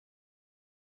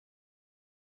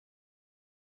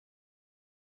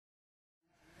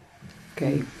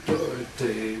Okay.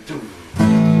 Birthday to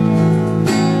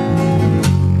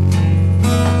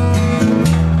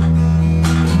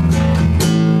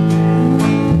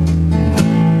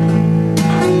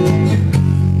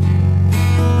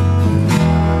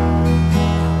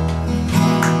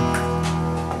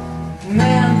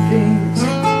man thinks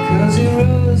 'cause he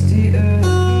rose the earth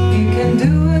he can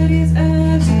do what he's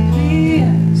asked to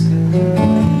please,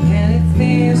 and if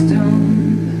things don't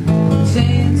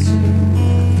change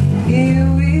he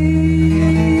will.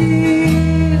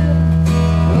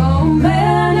 Oh,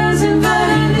 man is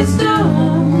inviting his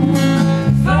stone.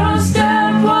 First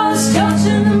step was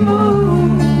touching the moon.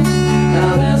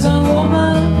 Now there's a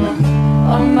woman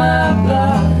on my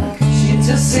block. She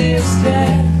just sits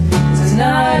there.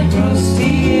 Tonight grows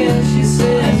still. She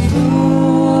says,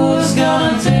 who's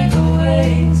gonna take away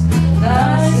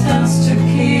license to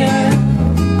kill?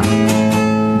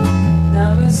 Now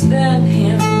we stand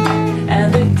him and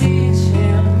they teach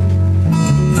him,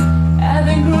 and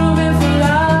they groom him for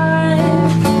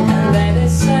life, and then they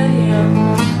set him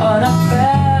on a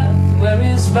path where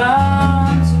he's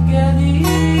bound to get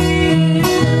in.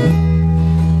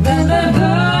 Then they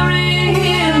bury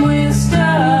him with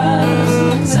stars,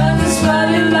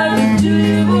 satisfied like the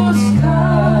jewel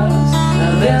scars.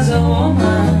 Now there's a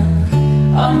woman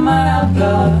on my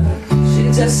block. She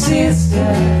just sits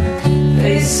there,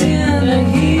 facing the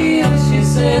hill. She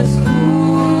says,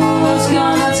 who's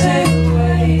gonna take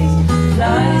away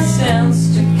license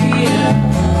to kill?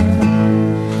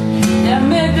 Now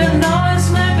make a noise,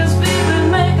 make us people,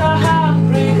 make our heart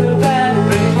break, a bad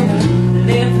break.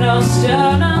 Leave no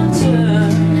stone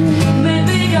unturned.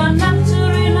 Maybe you're not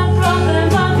doing a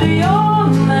problem of your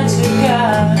magic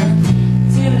eye.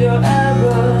 Till your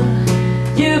error,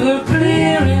 you were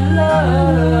clear in love.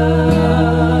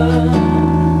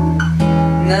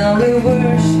 Now we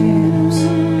worship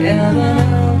at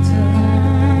an altar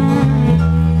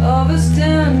of a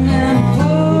standing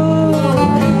pool.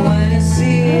 When you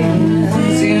see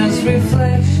his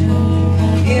reflection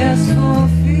is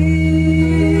fulfilled.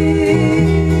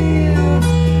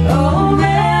 Oh,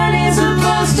 man is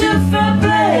supposed to fair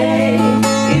play.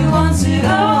 He wants it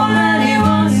all and he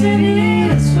wants it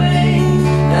his way.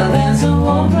 Now there's a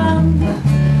woman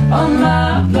on my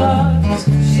block.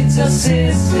 She just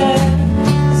sits there.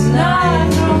 Night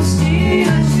grows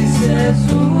still. She says,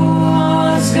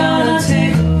 who's gonna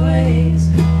take away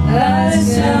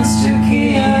license to